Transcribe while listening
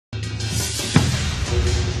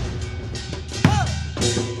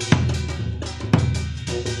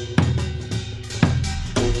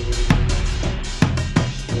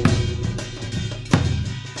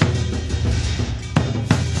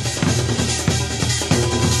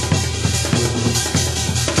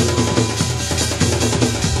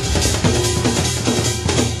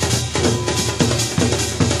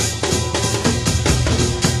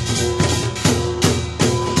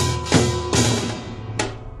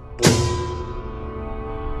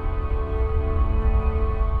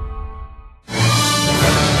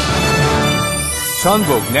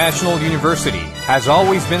Jeonbuk National University has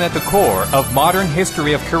always been at the core of modern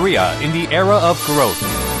history of Korea in the era of growth.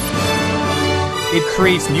 It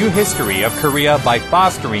creates new history of Korea by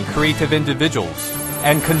fostering creative individuals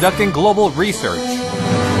and conducting global research.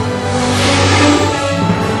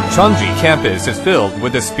 Jeonju campus is filled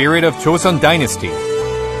with the spirit of Joseon Dynasty.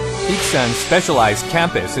 Iksan specialized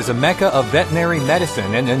campus is a mecca of veterinary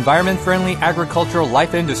medicine and environment-friendly agricultural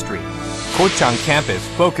life industry. Gochang campus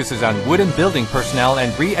focuses on wooden building personnel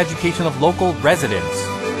and re-education of local residents.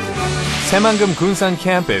 Saemangeum Gunsan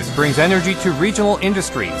campus brings energy to regional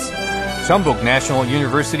industries. Jeonbuk National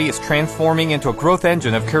University is transforming into a growth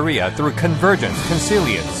engine of Korea through convergence,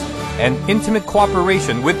 consilience, and intimate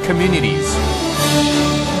cooperation with communities.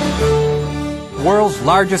 World's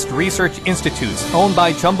largest research institutes owned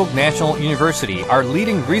by Jeonbuk National University are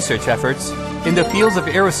leading research efforts in the fields of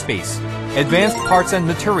aerospace, advanced parts and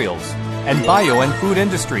materials, and bio and food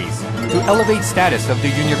industries to elevate status of the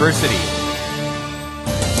university.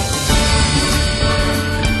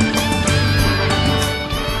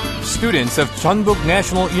 Students of Jeonbuk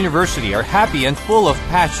National University are happy and full of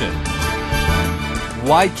passion.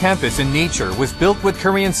 Wide campus in nature was built with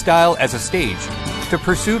Korean style as a stage to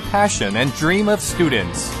pursue passion and dream of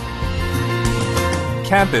students.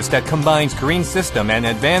 Campus that combines green system and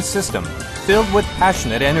advanced system filled with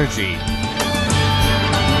passionate energy.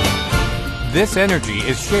 This energy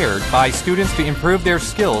is shared by students to improve their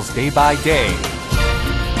skills day by day.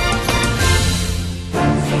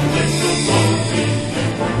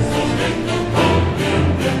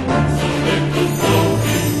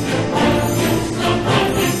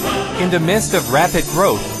 In the midst of rapid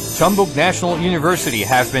growth, Jeonbuk National University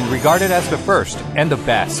has been regarded as the first and the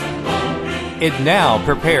best. It now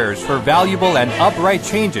prepares for valuable and upright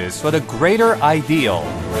changes for the greater ideal.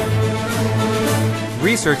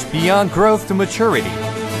 Research beyond growth to maturity.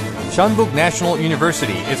 Jeonbuk National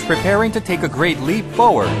University is preparing to take a great leap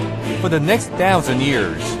forward for the next 1,000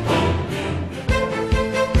 years.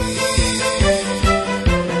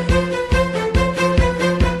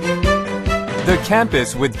 The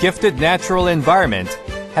campus with gifted natural environment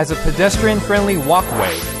has a pedestrian-friendly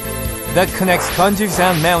walkway that connects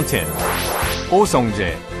Gyeongju Mountain,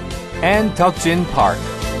 Osongje, and Deokjin Park.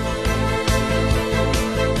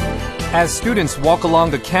 As students walk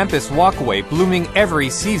along the campus walkway blooming every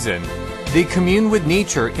season, they commune with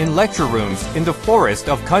nature in lecture rooms in the forest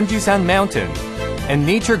of Gyeongju Mountain and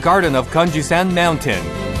Nature Garden of Gyeongju Mountain.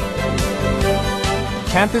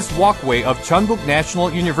 Campus walkway of Jeonbuk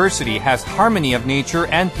National University has harmony of nature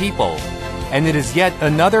and people, and it is yet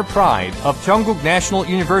another pride of Jeonbuk National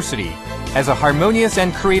University as a harmonious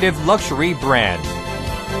and creative luxury brand.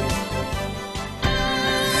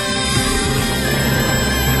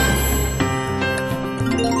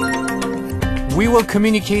 We will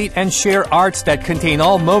communicate and share arts that contain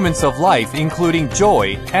all moments of life, including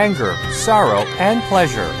joy, anger, sorrow, and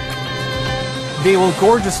pleasure. They will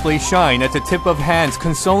gorgeously shine at the tip of hands,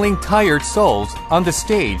 consoling tired souls on the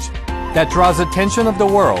stage that draws attention of the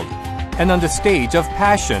world, and on the stage of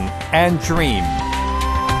passion and dream.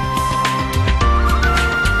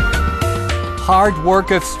 Hard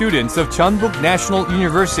work of students of Jeonbuk National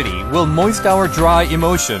University will moist our dry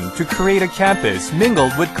emotion to create a campus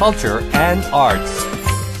mingled with culture and arts.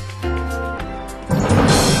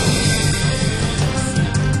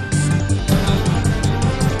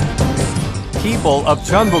 People of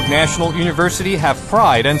Jeonbuk National University have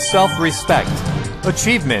pride and self-respect.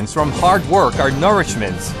 Achievements from hard work are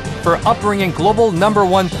nourishments for upbringing global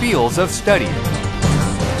 #1 fields of study.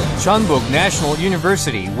 Jeonbuk National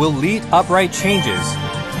University will lead upright changes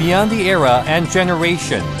beyond the era and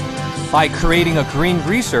generation by creating a green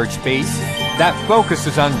research base that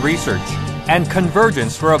focuses on research and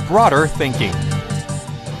convergence for a broader thinking.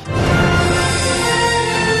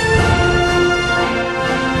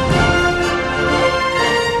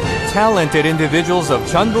 Talented individuals of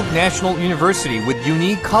Jeonbuk National University with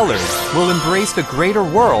unique colors will embrace the greater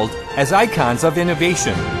world as icons of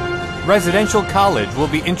innovation. Residential college will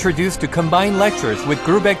be introduced to combine lectures with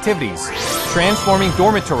group activities, transforming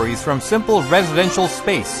dormitories from simple residential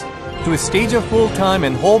space to a stage of full-time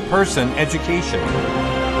and whole-person education.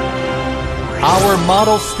 Our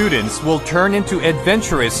model students will turn into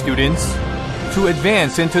adventurous students to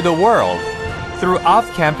advance into the world through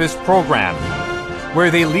off-campus program, where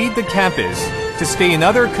they lead the campus to stay in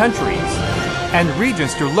other countries and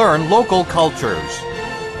regions to learn local cultures.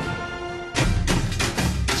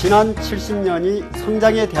 지난 70년이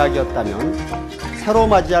성장의 대학이었다면 새로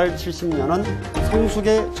맞이할 70년은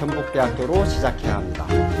성숙의 전북대학교로 시작해야 합니다.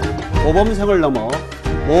 모범생을 넘어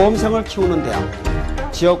모험생을 키우는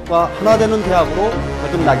대학, 지역과 하나 되는 대학으로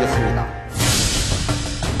거듭나겠습니다.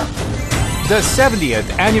 The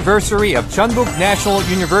 70th anniversary of Jeonbuk National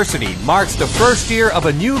University marks the first year of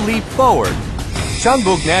a new leap forward.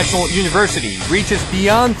 Jeonbuk National University reaches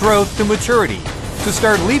beyond growth to maturity to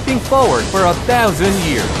start leaping forward for 1,000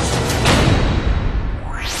 years.